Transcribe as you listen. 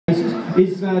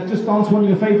Is Just Dance one of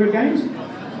your favourite games?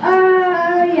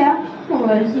 Yeah,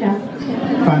 almost, yeah.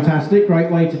 Fantastic,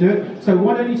 great way to do it. So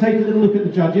why don't you take a little look at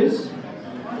the judges,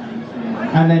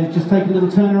 and then just take a little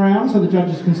turn around so the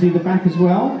judges can see the back as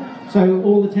well. So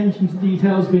all the attention to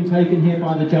detail has been taken here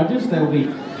by the judges. They'll be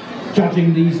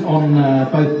judging these on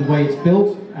both the way it's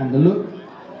built and the look,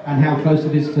 and how close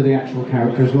it is to the actual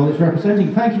character as well it's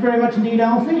representing. Thank you very much indeed,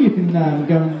 Alfie. You can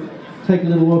go and take a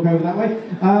little walk over that way.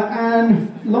 And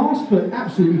last but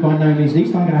absolutely by no means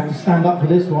least, I'm going to have to stand up for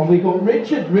this one. We've got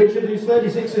Richard. Richard, who's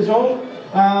 36 years old,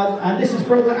 and this is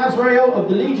Brother Azrael of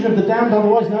the Legion of the Damned,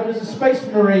 otherwise known as a Space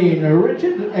Marine.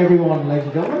 Richard, everyone, ladies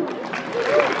and gentlemen.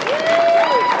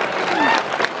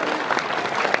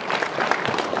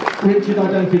 Richard,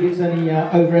 I don't think it's any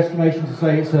overestimation to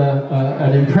say it's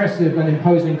an impressive and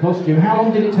imposing costume. How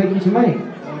long did it take you to make?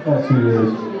 About 2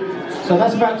 years. So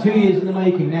that's about 2 years in the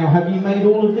making. Now, have you made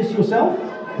all of this yourself?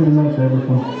 Pretty much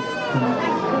everything.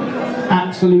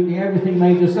 Absolutely everything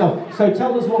made yourself. So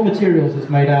tell us what materials it's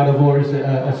made out of, or is it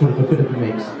a sort of a bit of a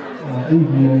mix?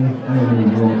 EVA,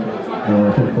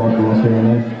 a bit of fiberglass here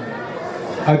and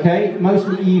there. Okay,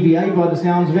 mostly EVA by the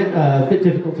sounds of it, a bit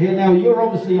difficult here. Now, you're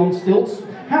obviously on stilts.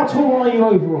 How tall are you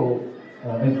overall?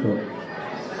 8 foot.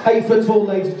 8 foot tall,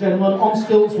 ladies and gentlemen, on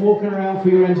stilts, walking around for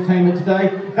your entertainment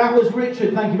today. That was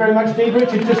Richard. Thank you very much indeed.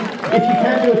 Richard, just if you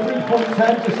can do a 3-point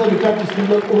turn, just so the judges can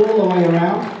look all the way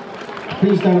around.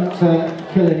 Please don't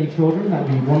kill any children. That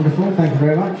would be wonderful. Thank you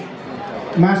very much.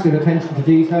 Massive attention to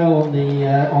detail on the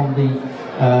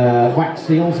wax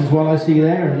seals as well, I see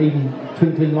there, and even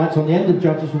twinkling lights on the end. The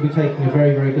judges will be taking a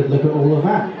very, very good look at all of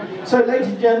that. So, ladies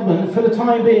and gentlemen, for the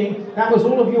time being, that was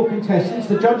all of your contestants.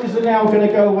 The judges are now going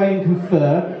to go away and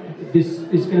confer. This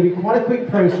is going to be quite a quick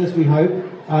process, we hope.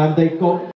 They've got